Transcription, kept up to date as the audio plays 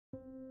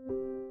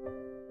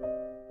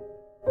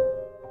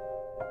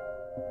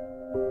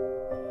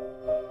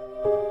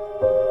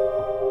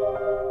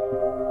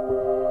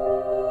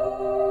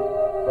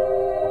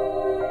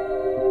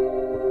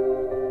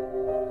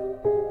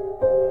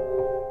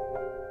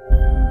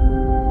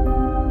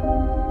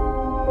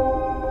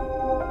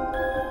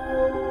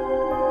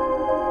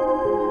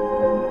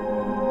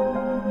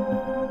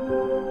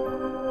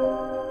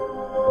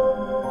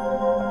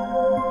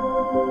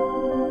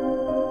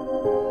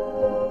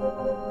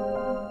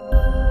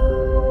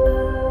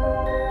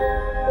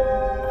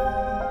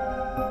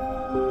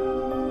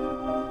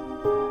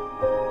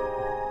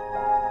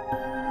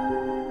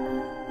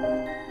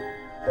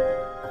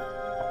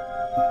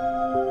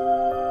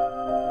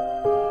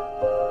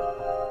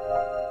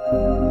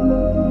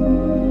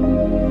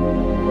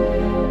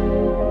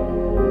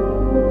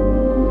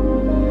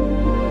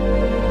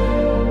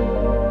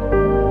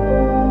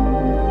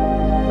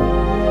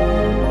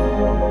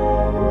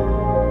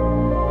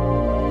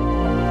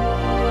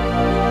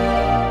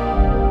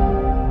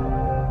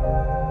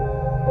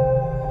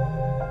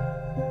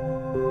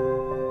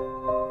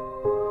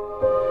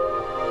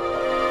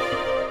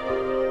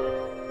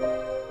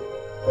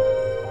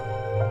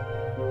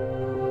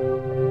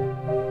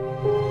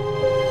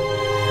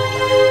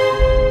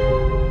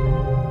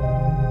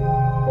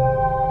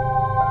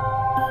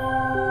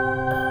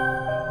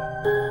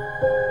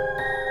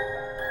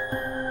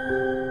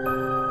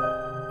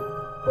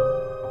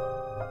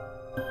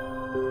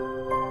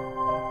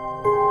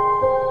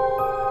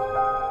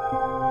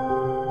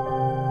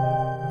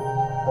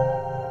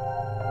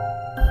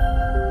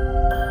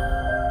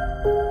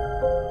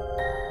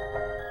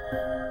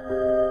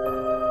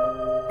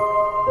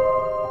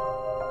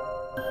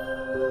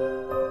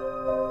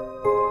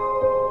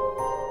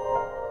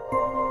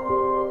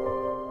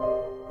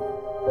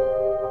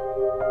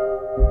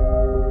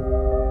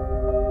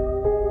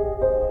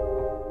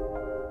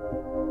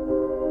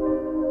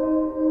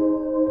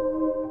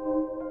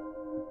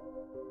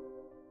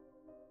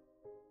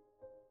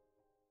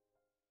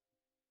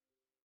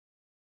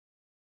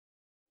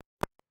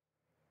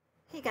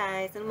Hey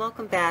guys, and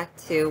welcome back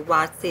to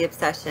What's the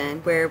Obsession,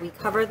 where we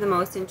cover the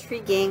most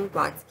intriguing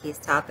What's Keys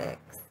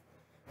topics.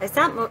 I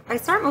start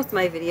most of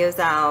my videos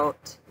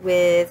out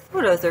with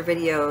photos or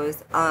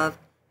videos of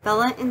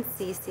Bella and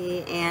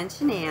Cece and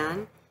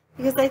Shanann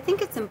because I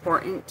think it's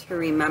important to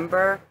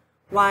remember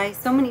why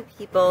so many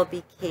people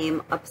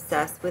became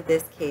obsessed with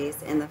this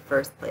case in the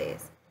first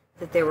place.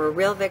 That there were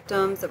real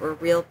victims, that were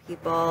real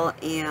people,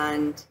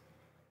 and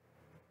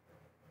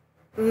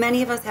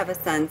many of us have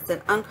a sense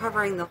that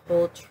uncovering the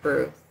whole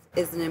truth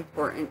is an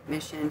important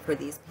mission for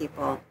these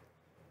people.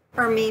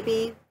 Or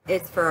maybe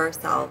it's for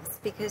ourselves,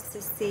 because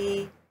to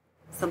see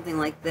something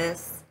like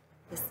this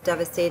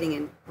devastating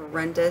and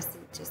horrendous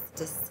and just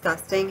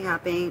disgusting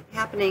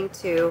happening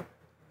to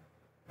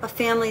a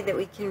family that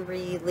we can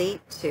relate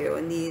to,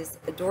 and these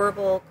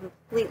adorable,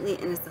 completely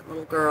innocent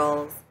little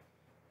girls,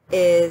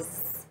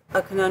 is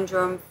a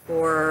conundrum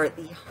for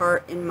the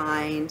heart and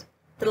mind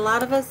that a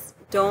lot of us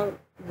don't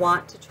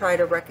want to try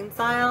to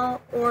reconcile,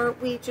 or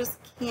we just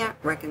can't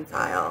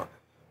reconcile.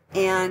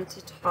 And to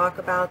talk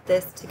about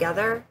this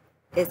together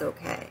is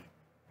okay.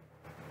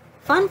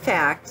 Fun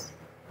fact,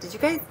 did you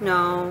guys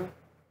know,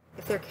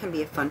 if there can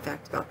be a fun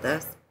fact about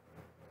this,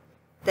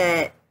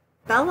 that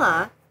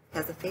Bella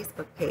has a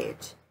Facebook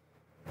page.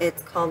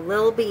 It's called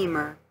Lil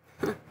Beamer.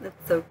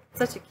 That's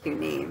such a cute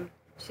name.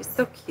 She's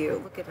so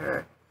cute. Look at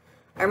her.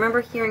 I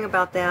remember hearing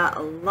about that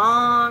a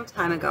long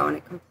time ago, and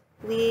it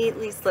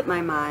completely slipped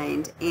my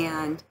mind,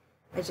 and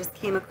I just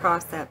came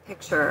across that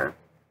picture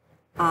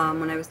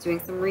when I was doing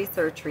some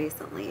research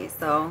recently.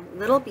 So,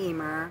 Little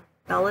Beamer,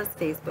 Bella's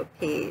Facebook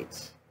page.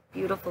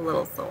 Beautiful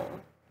little soul.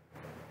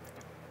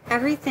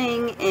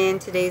 Everything in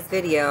today's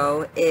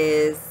video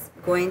is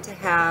going to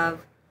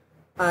have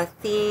a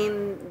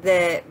theme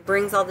that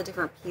brings all the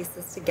different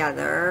pieces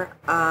together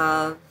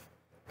and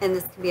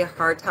this can be a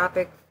hard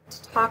topic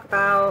to talk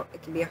about.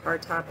 It can be a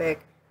hard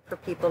topic for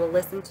people to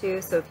listen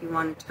to, so if you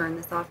want to turn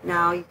this off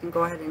now, you can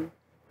go ahead and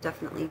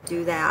definitely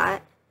do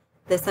that.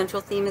 The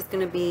central theme is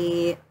going to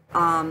be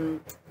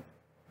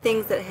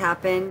things that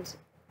happened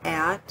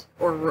at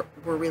or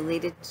were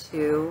related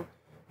to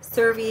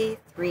Cervi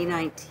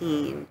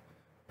 319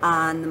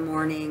 on the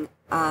morning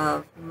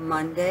of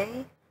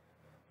Monday,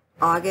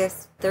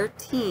 August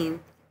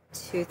 13th,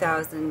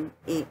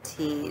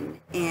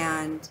 2018,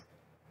 and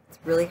it's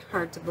really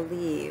hard to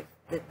believe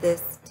that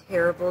this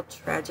terrible,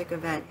 tragic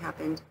event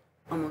happened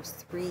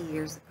almost 3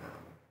 years ago.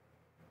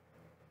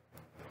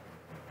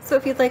 So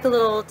if you'd like a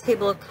little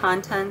table of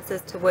contents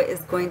as to what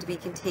is going to be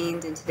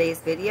contained in today's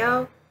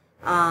video,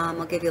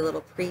 I'll give you a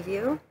little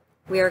preview.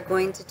 We are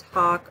going to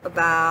talk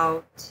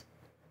about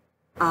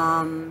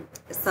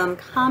some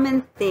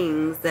common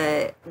things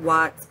that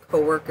Watt's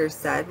co-workers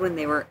said when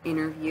they were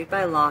interviewed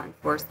by law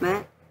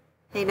enforcement.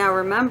 Hey, now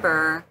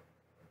remember,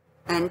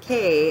 NK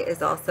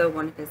is also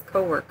one of his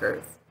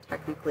co-workers,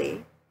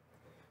 technically.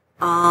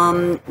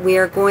 We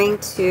are going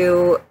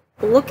to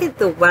look at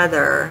the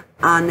weather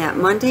on that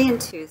Monday and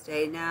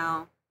Tuesday.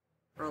 Now,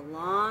 for a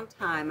long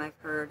time, I've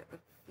heard a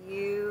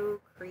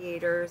few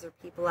creators or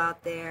people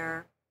out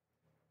there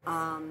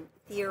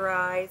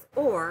theorize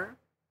or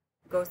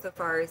go so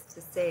far as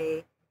to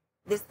say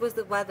this was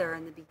the weather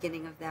in the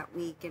beginning of that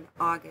week in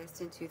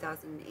August in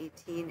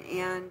 2018,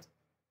 and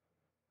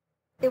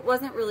it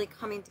wasn't really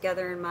coming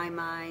together in my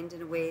mind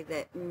in a way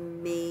that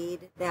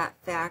made that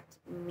fact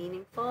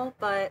meaningful,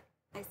 but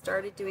I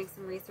started doing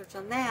some research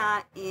on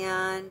that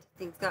and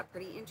things got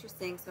pretty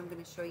interesting, so I'm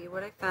going to show you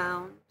what I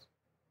found.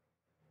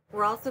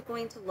 We're also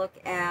going to look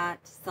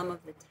at some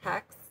of the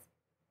texts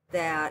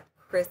that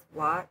Chris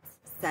Watts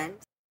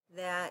sent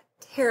that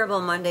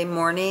terrible Monday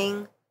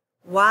morning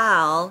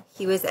while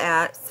he was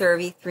at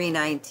Cervi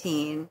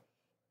 319,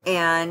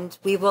 and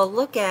we will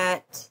look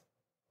at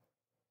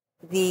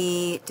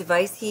the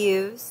device he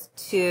used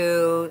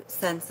to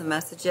send some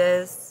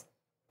messages,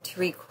 to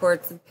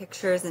record some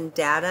pictures and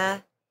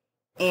data,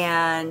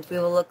 and we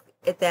will look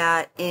at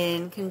that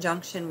in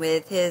conjunction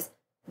with his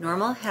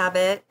normal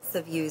habits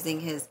of using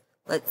his,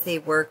 let's say,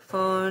 work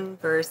phone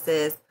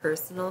versus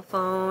personal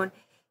phone,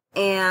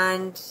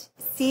 and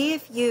see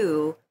if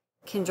you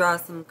can draw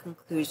some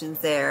conclusions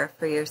there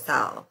for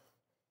yourself.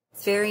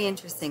 It's very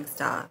interesting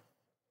stuff.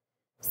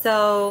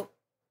 So,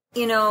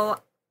 you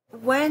know,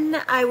 when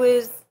I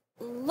was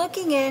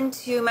looking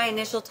into my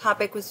initial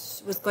topic,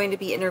 which was going to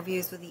be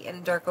interviews with the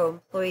Anadarko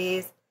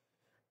employees,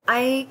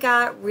 I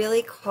got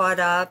really caught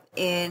up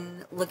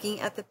in looking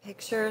at the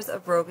pictures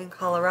of Roggen,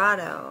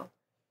 Colorado.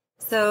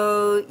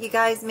 So you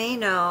guys may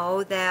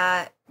know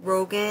that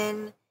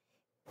Roggen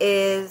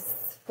is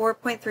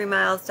 4.3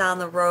 miles down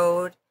the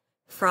road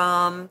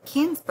from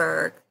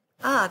Keensburg,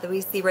 that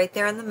we see right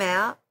there on the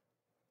map.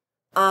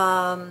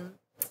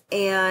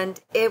 And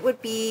it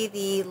would be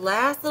the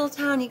last little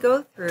town you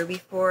go through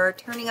before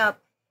turning up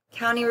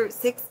County Route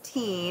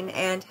 16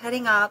 and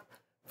heading up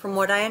from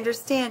what I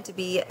understand to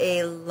be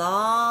a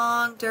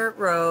long dirt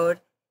road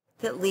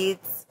that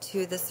leads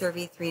to the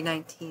Cervi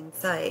 319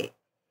 site.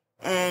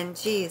 And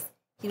geez,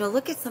 you know,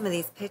 look at some of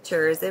these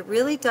pictures. It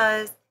really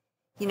does,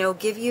 you know,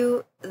 give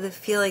you the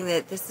feeling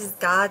that this is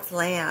God's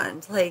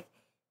land. Like,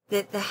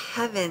 that the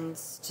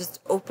heavens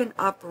just open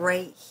up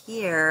right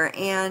here.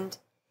 And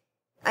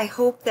I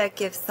hope that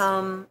gives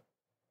some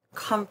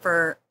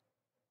comfort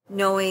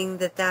knowing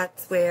that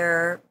that's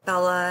where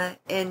Bella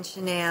and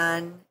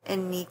Shanann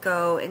and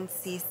Nico and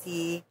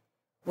Cece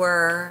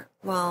were.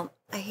 Well,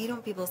 I hate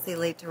when people say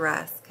laid to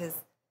rest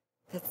because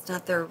that's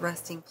not their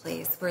resting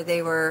place, where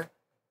they were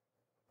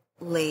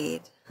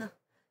laid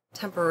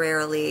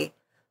temporarily.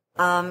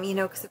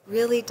 Because it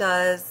really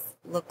does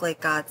look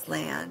like God's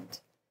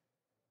land.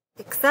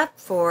 Except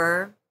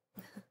for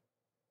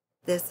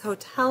this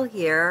hotel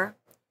here.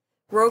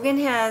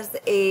 Roggen has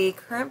a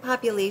current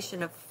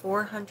population of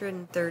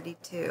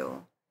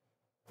 432.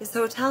 This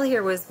hotel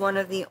here was one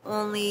of the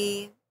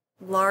only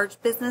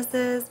large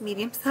businesses,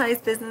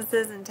 medium-sized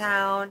businesses in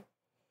town.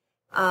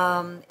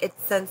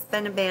 It's since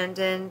been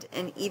abandoned,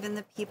 and even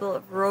the people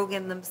of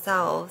Roggen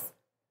themselves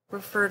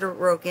refer to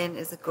Roggen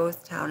as a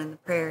ghost town in the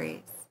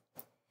prairies.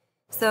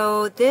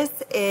 So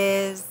this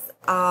is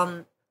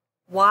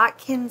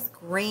Watkins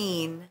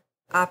grain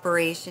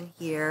operation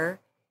here.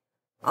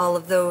 All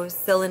of those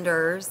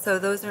cylinders. So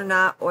those are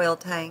not oil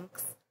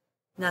tanks.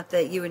 Not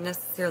that you would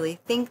necessarily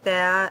think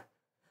that,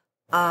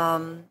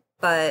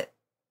 but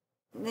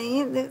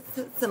it's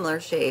a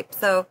similar shape.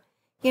 So,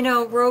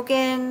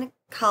 Roggen,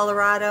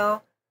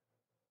 Colorado,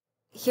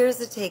 here's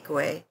the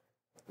takeaway.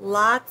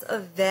 Lots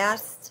of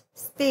vast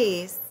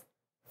space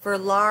for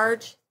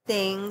large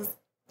things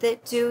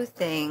that do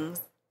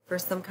things for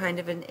some kind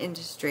of an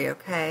industry,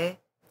 okay?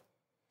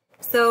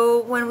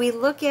 So when we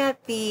look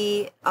at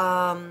the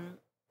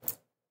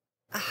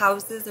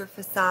houses or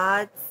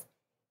facades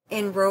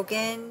in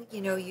Roggen,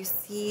 you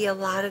see a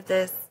lot of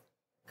this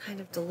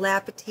kind of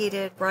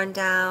dilapidated,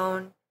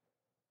 rundown.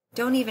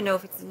 Don't even know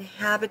if it's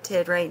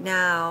inhabited right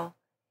now.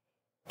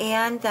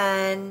 And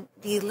then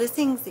the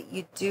listings that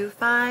you do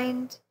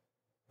find,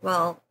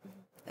 well,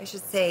 I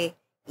should say,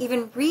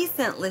 even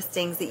recent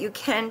listings that you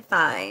can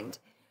find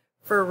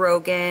for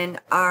Roggen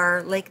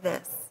are like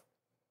this.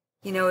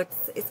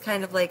 It's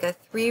kind of like a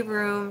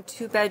 3-room,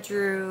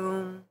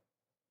 2-bedroom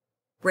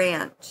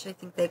ranch, I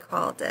think they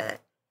called it.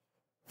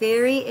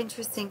 Very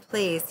interesting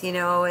place,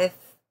 if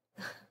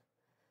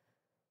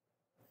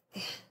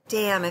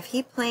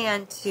he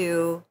planned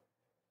to,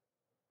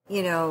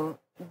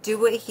 do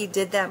what he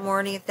did that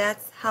morning, if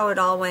that's how it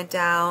all went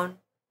down.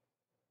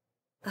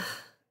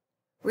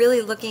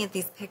 Really looking at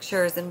these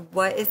pictures and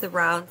what is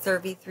around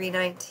Cervi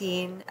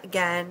 319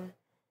 again,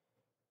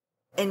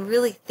 and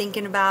really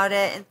thinking about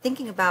it and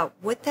thinking about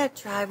what that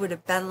drive would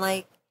have been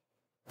like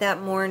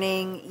that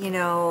morning,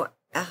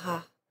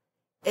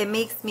 it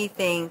makes me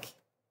think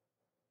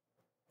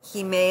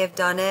he may have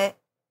done it.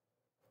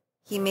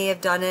 He may have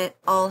done it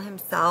all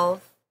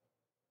himself,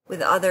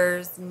 with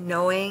others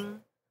knowing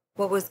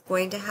what was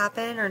going to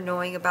happen or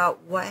knowing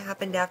about what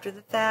happened after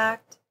the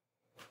fact.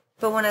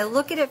 But when I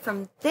look at it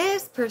from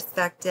this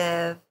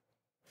perspective,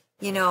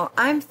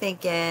 I'm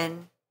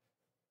thinking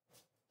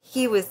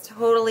he was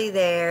totally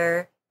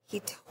there. He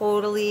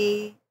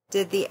totally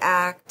did the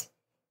act,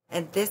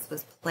 and this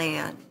was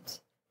planned.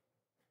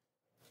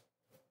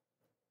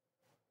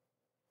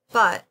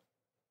 But,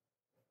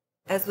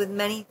 as with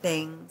many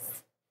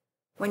things,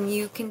 when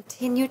you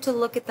continue to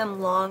look at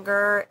them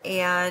longer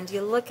and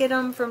you look at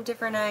them from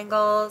different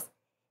angles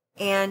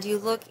and you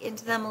look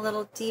into them a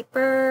little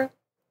deeper,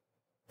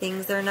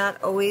 things are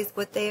not always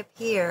what they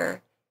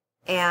appear,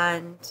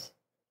 and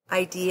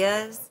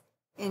ideas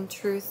and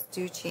truths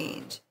do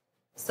change.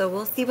 So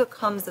we'll see what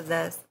comes of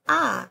this.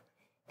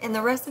 In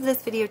the rest of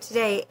this video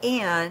today,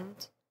 and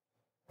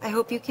I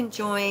hope you can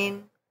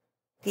join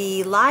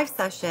the live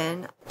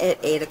session at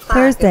 8 o'clock.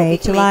 Thursday,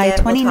 July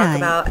 29th. We'll talk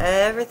about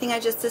everything I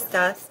just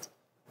discussed,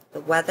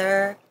 the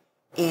weather,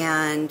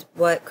 and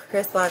what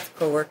Chris Watt's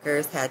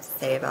coworkers had to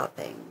say about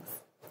things.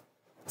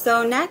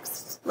 So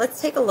next,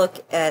 let's take a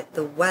look at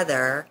the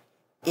weather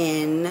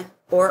in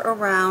or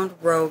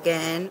around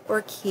Roggen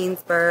or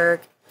Keensburg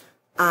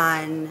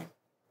on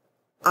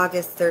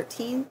August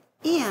 13th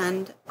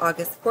and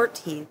August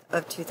 14th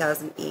of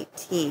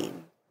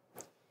 2018.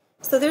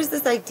 So there's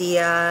this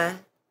idea,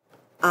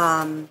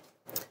 I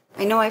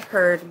know I've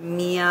heard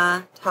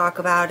Mia talk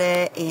about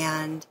it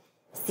and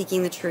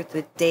Seeking the Truth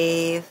with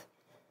Dave.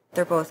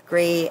 They're both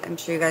great. I'm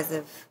sure you guys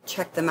have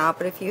checked them out,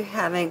 but if you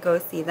haven't, go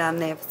see them.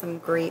 They have some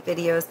great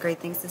videos, great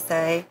things to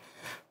say.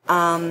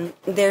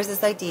 There's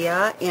this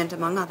idea, and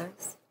among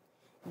others,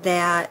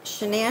 that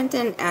Shanann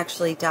didn't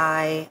actually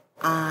die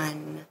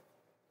on,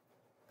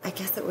 I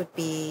guess it would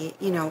be,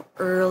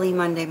 early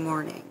Monday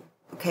morning,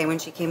 okay, when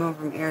she came home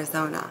from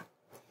Arizona,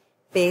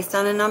 based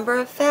on a number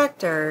of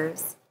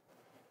factors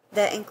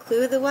that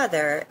include the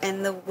weather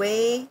and the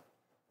way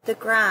the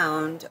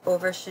ground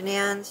over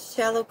Shanann's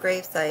shallow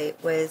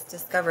gravesite was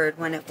discovered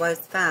when it was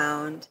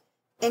found,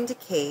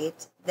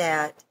 indicate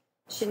that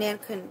Shanann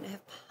couldn't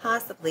have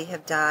possibly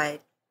have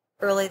died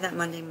early that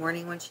Monday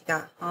morning when she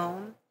got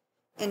home.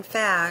 In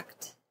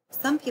fact,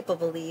 some people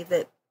believe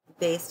that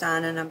based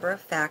on a number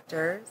of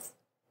factors,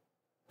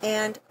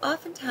 and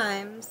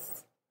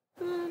oftentimes,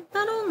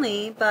 not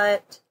only,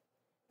 but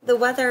the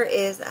weather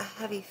is a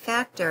heavy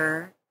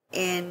factor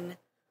in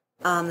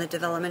the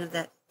development of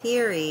that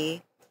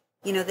theory,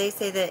 you know, they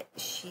say that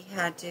she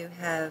had to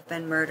have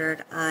been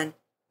murdered on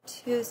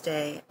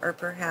Tuesday or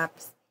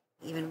perhaps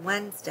even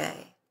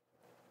Wednesday.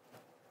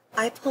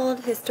 I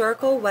pulled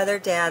historical weather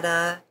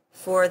data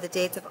for the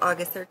dates of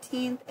August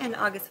 13th and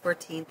August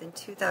 14th in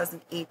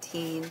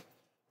 2018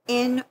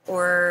 in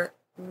or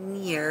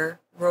near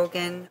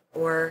Roggen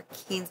or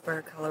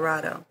Colorado,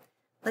 Colorado.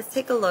 Let's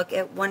take a look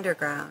at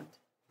Wonderground.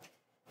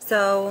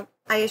 So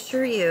I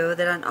assure you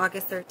that on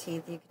August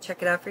 13th, you can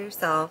check it out for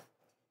yourself,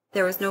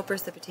 there was no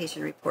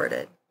precipitation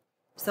reported.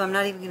 So I'm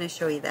not even going to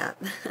show you that.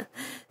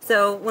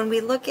 So when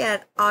we look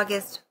at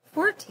August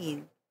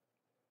 14th,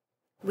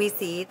 we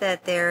see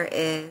that there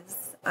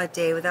is a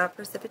day without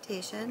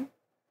precipitation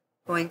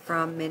going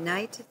from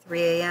midnight to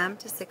 3 a.m.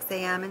 to 6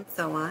 a.m. and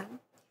so on.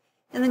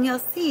 And then you'll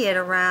see at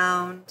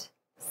around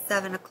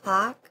 7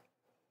 o'clock,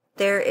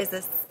 there is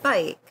a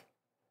spike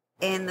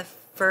in the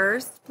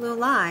first blue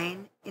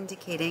line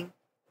indicating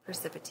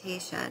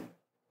precipitation.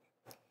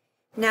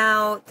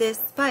 Now, this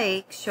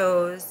spike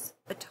shows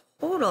a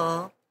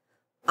total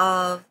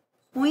of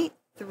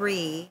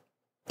 0.3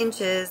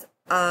 inches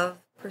of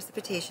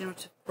precipitation,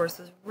 which of course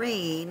was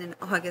rain in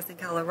August in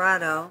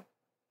Colorado,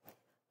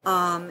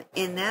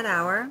 in that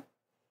hour.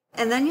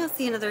 And then you'll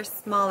see another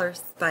smaller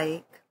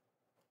spike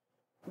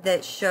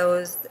that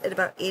shows at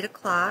about 8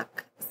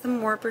 o'clock some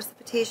more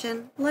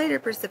precipitation, lighter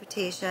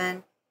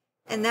precipitation,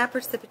 and that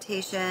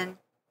precipitation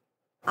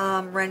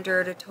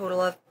rendered a total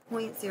of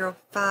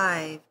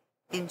 0.05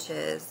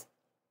 inches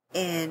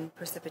in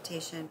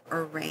precipitation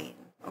or rain,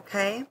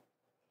 okay?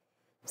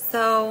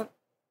 So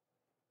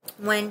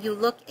when you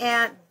look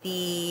at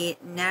the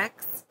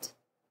next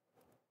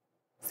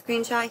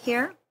screenshot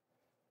here,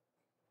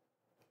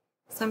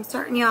 so I'm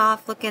starting you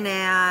off looking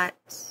at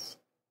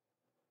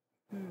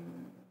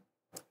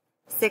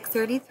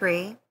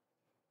 6:33.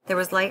 There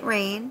was light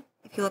rain.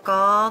 If you look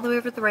all the way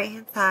over to the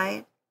right-hand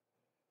side,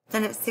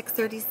 then at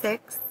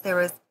 6:36, there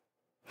was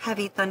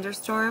heavy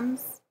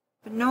thunderstorms,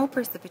 but no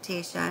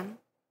precipitation.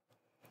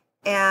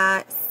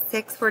 At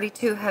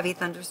 6:42, heavy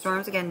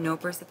thunderstorms, again, no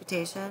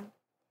precipitation.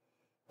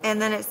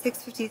 And then at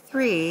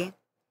 6:53,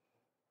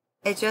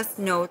 it just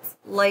notes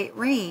light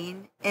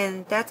rain,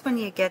 and that's when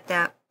you get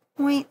that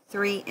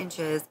 0.3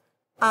 inches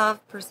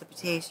of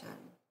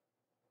precipitation.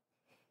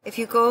 If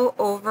you go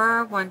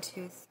over 1,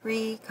 2,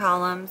 3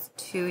 columns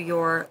to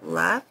your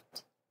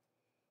left,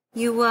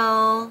 you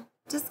will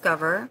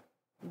discover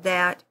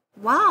that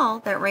while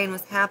that rain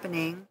was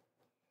happening,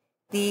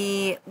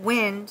 the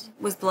wind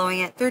was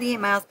blowing at 38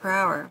 miles per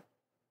hour.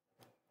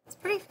 It's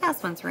pretty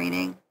fast when it's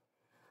raining.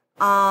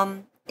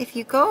 If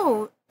you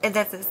go, and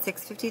that's at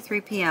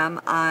 6:53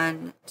 p.m.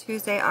 on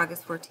Tuesday,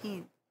 August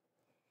 14th.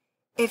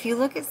 If you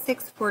look at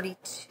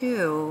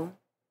 6:42,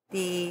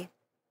 the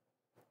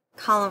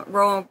column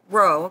row,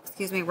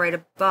 right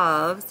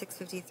above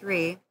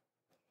 6:53,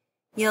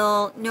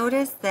 you'll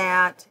notice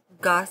that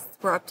gusts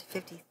were up to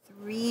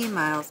 53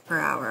 miles per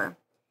hour.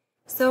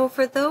 So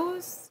for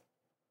those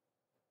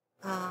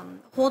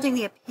holding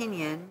the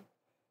opinion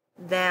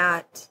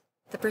that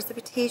the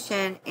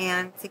precipitation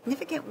and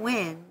significant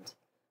wind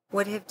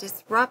would have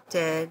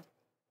disrupted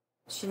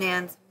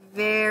Shanann's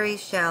very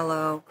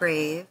shallow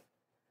grave,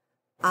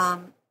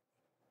 are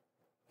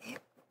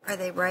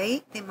they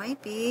right? They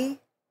might be.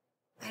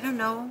 I don't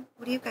know.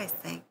 What do you guys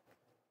think?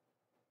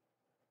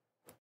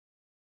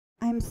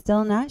 I'm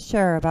still not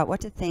sure about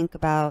what to think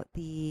about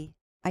the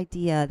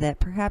idea that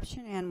perhaps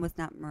Shanann was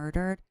not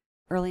murdered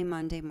early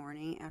Monday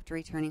morning after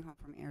returning home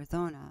from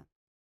Arizona.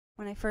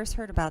 When I first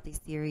heard about these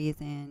theories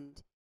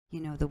and,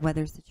 you know, the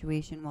weather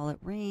situation while it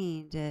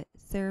rained at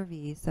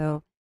Cervi,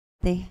 so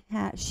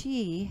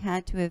she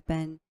had to have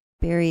been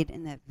buried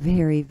in that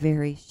very,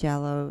 very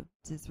shallow,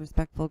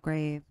 disrespectful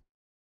grave.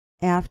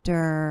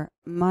 After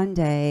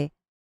Monday,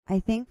 I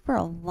think for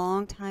a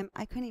long time,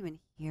 I couldn't even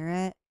hear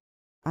it.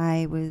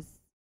 I was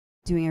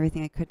doing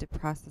everything I could to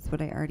process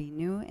what I already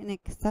knew and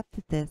accept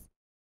that this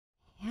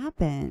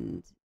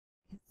happened.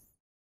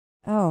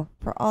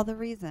 For all the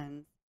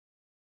reasons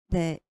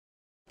that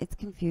it's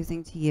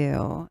confusing to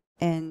you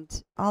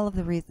and all of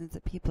the reasons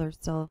that people are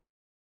still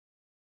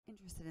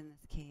interested in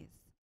this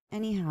case.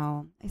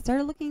 Anyhow, I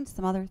started looking into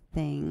some other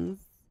things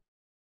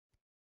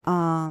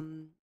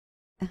that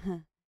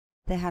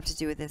have to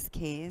do with this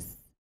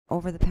case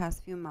over the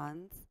past few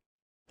months,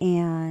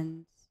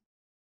 and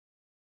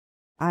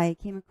I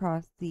came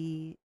across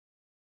the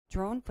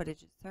drone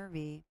footage of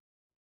Cervi,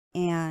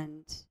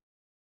 and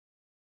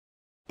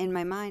in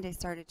my mind I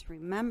started to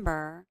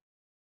remember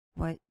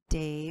what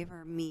Dave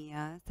or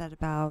Mia said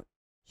about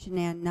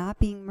Shanann not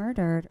being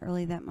murdered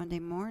early that Monday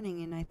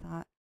morning, and I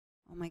thought,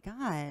 oh my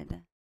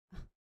God.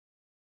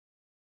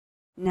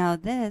 Now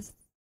this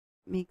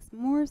makes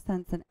more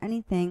sense than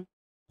anything,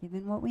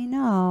 given what we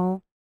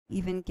know,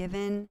 even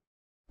given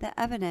the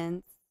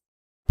evidence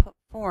put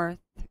forth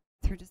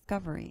through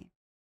discovery.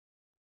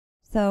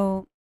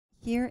 So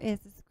here is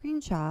a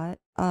screenshot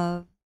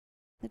of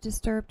the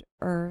disturbed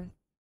earth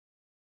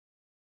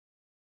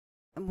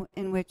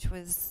in which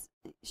was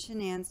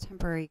Shanann's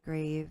temporary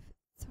grave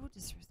so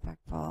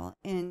disrespectful.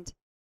 And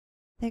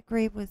that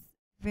grave was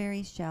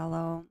very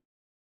shallow.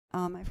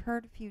 I've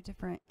heard a few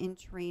different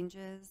inch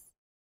ranges,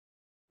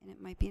 and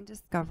it might be in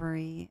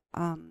Discovery.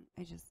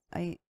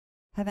 I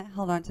haven't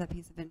held on to that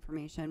piece of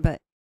information,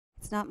 but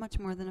it's not much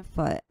more than a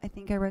foot. I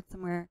think I read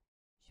somewhere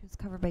she was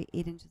covered by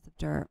 8 inches of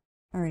dirt.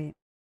 All right.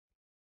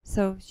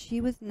 So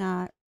she was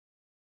not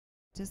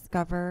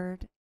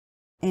discovered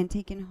and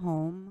taken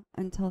home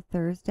until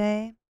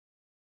Thursday,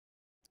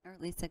 or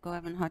at least they go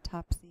have an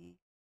autopsy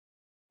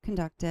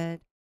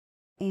conducted,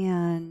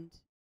 and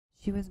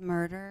she was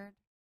murdered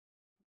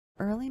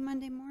early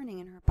Monday morning,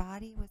 and her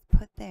body was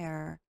put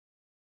there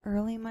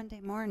early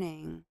Monday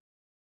morning.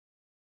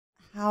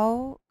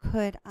 How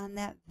could, on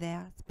that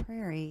vast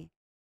prairie,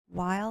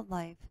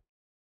 wildlife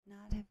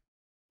not have,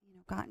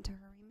 gotten to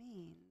her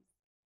remains?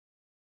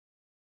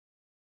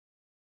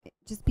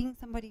 Just being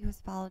somebody who's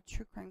followed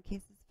true crime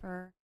cases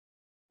for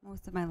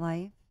most of my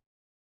life,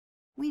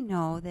 we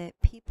know that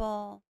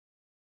people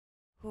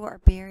who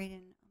are buried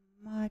in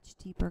a much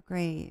deeper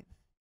grave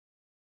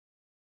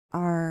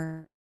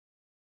are,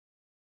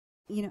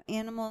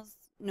 animals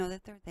know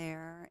that they're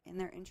there and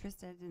they're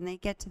interested and they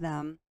get to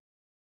them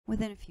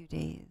within a few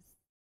days.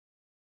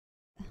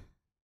 It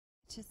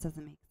just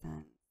doesn't make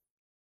sense.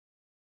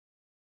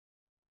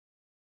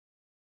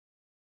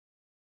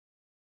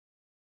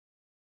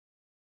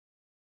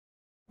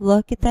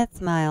 Look at that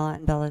smile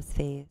on Bella's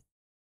face.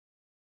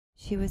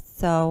 She was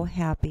so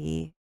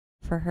happy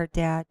for her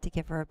dad to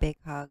give her a big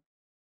hug.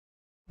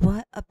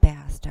 What a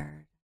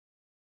bastard.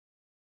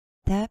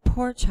 That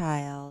poor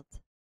child.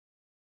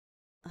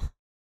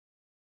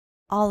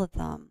 All of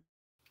them.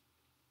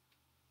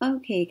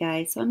 Okay,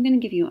 guys, so I'm going to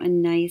give you a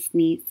nice,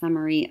 neat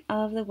summary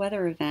of the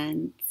weather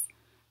events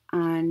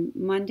on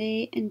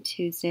Monday and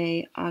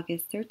Tuesday,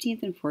 August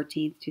 13th and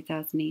 14th,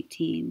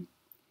 2018.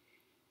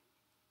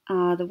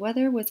 The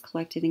weather was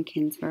collected in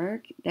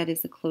Kinsburg. That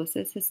is the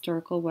closest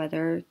historical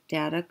weather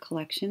data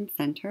collection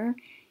center.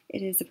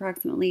 It is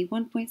approximately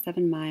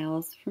 1.7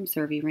 miles from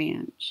Cervi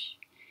Ranch.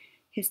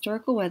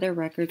 Historical weather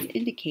records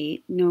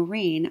indicate no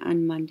rain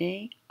on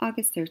Monday,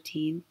 August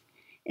 13th,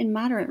 and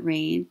moderate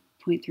rain,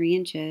 0.3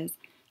 inches,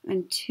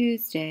 on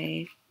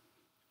Tuesday,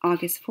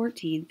 August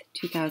 14th,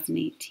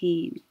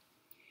 2018.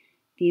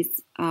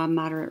 These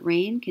moderate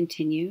rain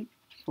continued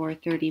for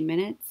 30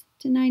 minutes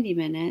to 90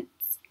 minutes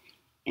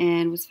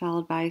and was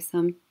followed by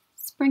some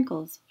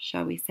sprinkles,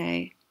 shall we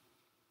say.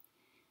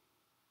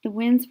 The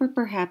winds were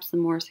perhaps the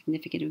more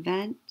significant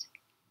event,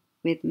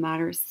 with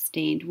moderate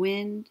sustained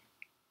wind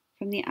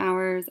from the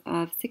hours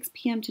of 6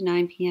 p.m. to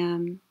 9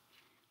 p.m.,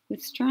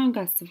 with strong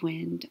gusts of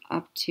wind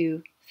up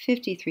to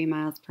 53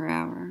 miles per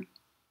hour.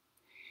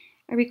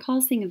 I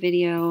recall seeing a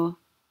video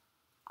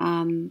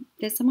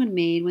that someone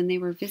made when they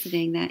were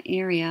visiting that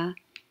area,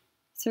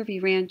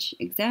 Cervi Ranch,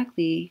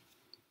 exactly.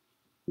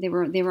 They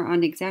were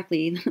on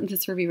exactly the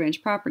Cervi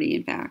Ranch property,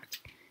 in fact.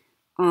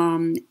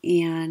 And,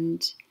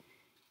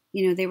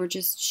 they were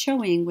just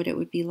showing what it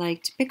would be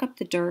like to pick up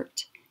the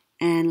dirt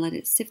and let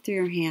it sift through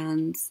your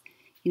hands.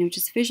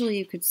 Just visually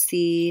you could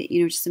see,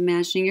 just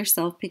imagining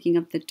yourself picking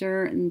up the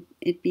dirt and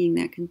it being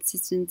that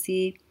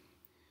consistency,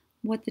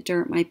 what the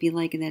dirt might be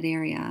like in that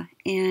area.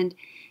 And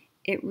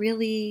it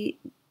really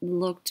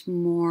looked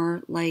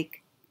more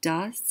like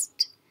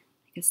dust,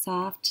 like a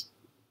soft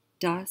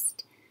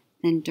dust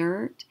than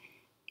dirt.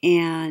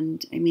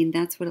 And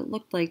that's what it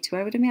looked like to,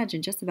 I would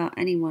imagine, just about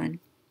anyone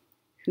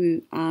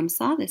who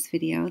saw this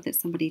video that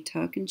somebody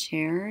took and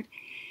shared.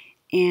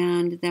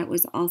 And that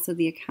was also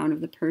the account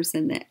of the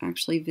person that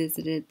actually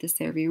visited the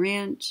Cervi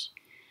Ranch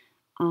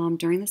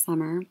during the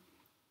summer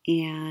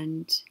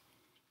and,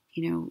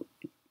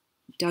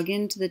 dug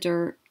into the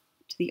dirt,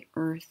 to the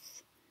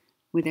earth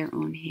with their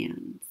own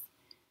hands.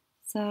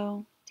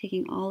 So,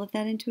 taking all of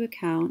that into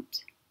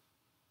account,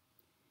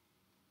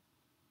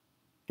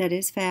 that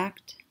is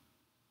fact.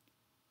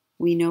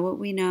 We know what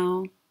we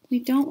know. We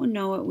don't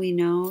know what we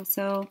know.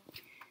 So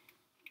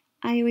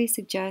I always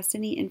suggest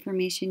any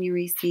information you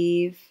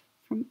receive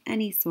from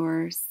any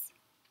source,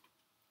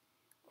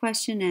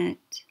 question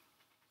it,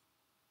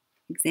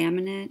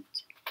 examine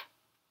it,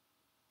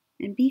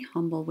 and be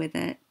humble with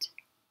it.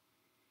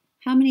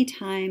 How many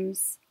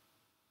times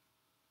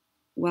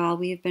while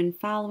we have been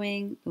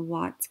following the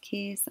Watts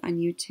case on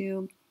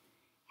YouTube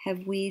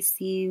have we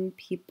seen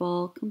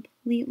people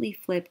completely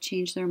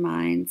change their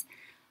minds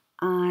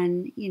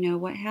on,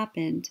 what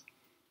happened?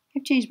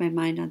 I've changed my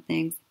mind on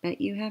things.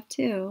 Bet you have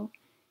too.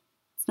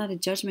 It's not a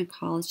judgment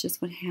call. It's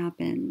just what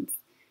happens.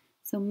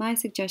 So my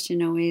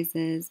suggestion always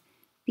is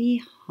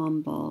be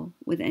humble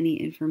with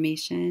any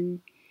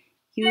information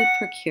you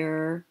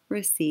procure,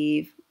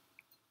 receive,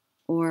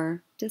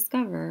 or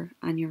discover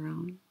on your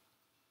own.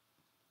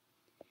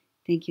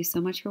 Thank you so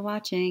much for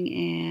watching,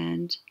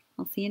 and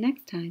I'll see you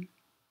next time.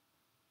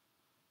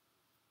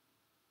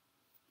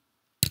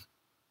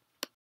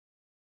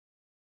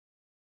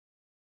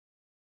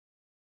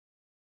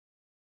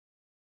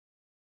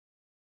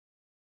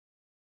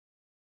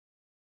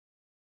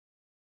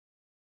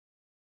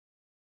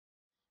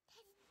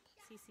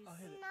 Cece's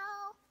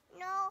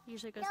No.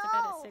 usually goes to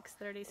bed at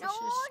 6:30, so No, she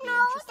should be no,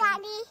 interesting.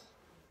 Daddy.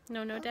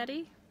 No,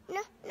 Daddy?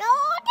 No,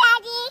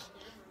 Daddy.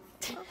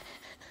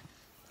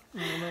 I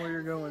don't know where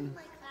you're going.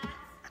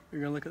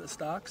 You're gonna look at the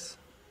stocks?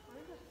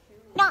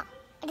 No,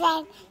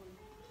 Daddy.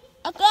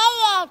 I did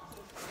it.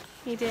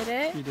 You did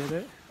it? You did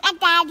it?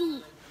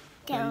 Daddy.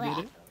 Daddy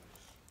did it?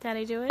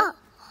 Daddy do it? Oh.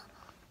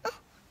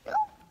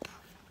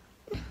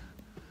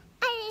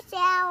 I just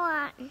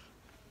that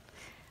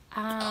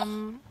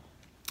one.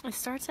 It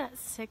starts at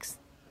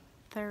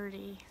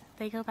 6:30.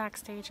 They go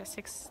backstage at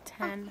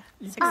 6:10,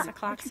 6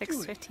 o'clock,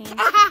 6:15.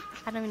 I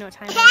don't even know what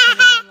time it is when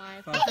they go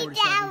live.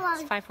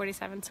 5:47. It's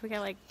 5:47, so we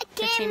got like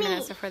 15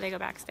 minutes before they go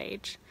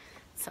backstage.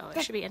 So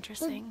it should be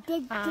interesting.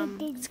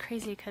 It's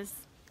crazy because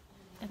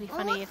it'd be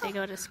funny if they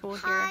go to school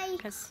here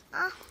because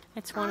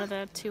it's one of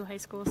the 2 high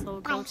schools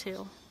they'll go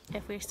to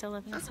if we still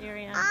live in this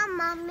area.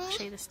 Mommy.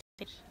 Show you the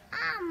stage.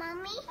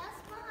 Mommy.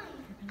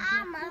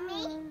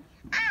 Mommy.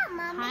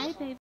 Mommy. Hi,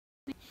 baby.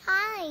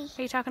 Hi.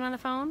 Are you talking on the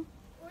phone?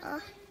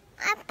 I'm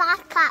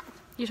Papa.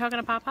 You talking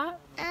to Papa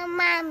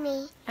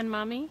Mommy. and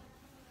Mommy?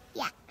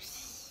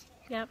 Yes.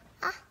 Yep.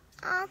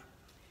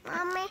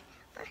 Mommy.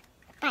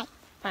 Bye.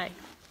 Bye.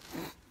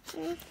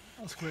 That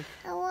was quick.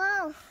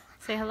 Hello.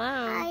 Say hello.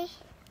 Hi.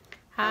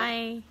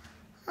 Hi.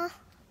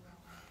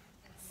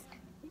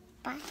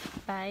 Bye.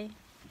 Bye.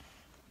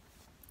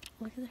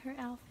 Look at her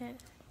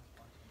outfit.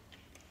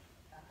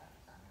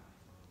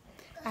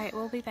 All right,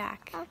 we'll be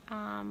back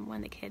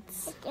when the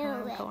kids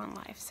go on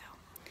live. So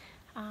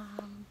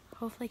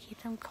hopefully keep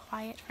them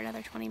quiet for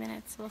another 20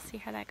 minutes. We'll see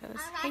how that goes.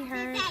 Hey,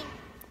 her.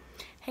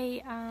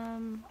 Hey,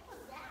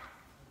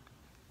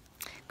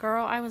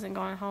 girl, I wasn't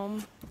going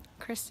home.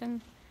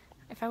 Kristen,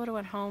 if I would have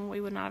went home,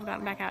 we would not have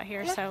gotten back out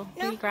here. So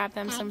we grabbed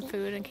them some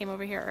food and came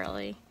over here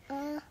early.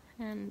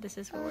 And this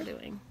is what we're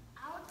doing.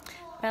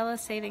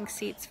 Bella's saving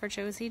seats for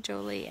Josie,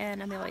 Jolie,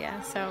 and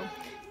Amelia. So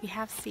we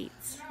have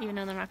seats, even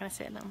though they're not going to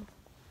sit in them.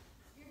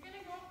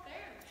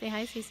 Say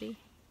hi, Cece.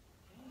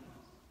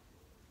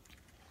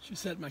 She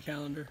set my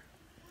calendar.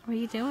 What are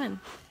you doing?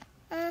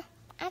 That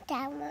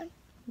one.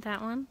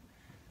 That one?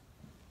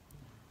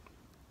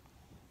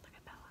 Look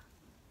at Bella.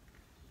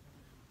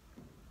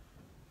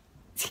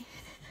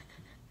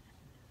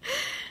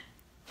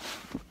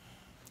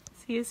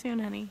 See you soon,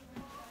 honey.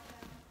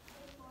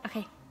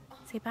 Okay,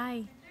 say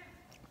bye.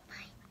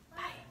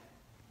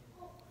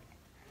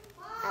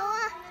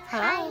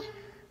 Hello?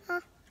 Who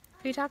are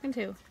you talking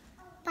to?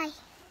 Bye.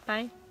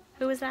 Bye.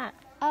 Who was that?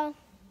 Oh.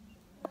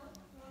 I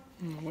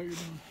don't know what you're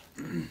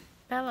doing.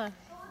 Bella.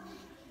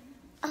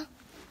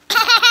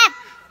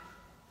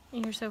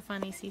 You're so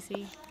funny,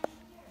 Cece.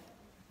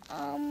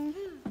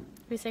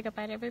 We say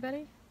goodbye to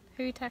everybody?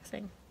 Who are you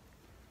texting?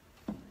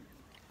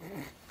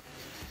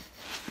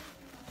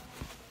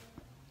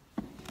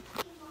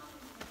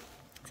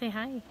 Say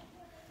hi.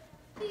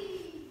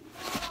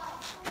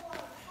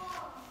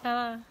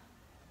 Bella.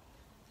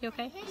 You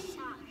okay?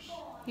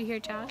 You hear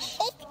Josh?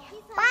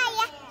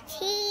 Bye.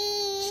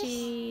 Cheese.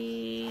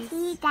 Cheese.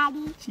 Cheese,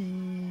 Daddy.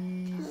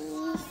 Cheese.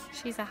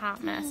 She's a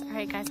hot mess.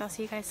 Alright guys, I'll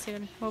see you guys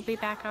soon. We'll be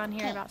back on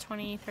here in about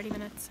 20-30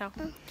 minutes, so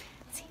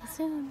see you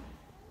soon.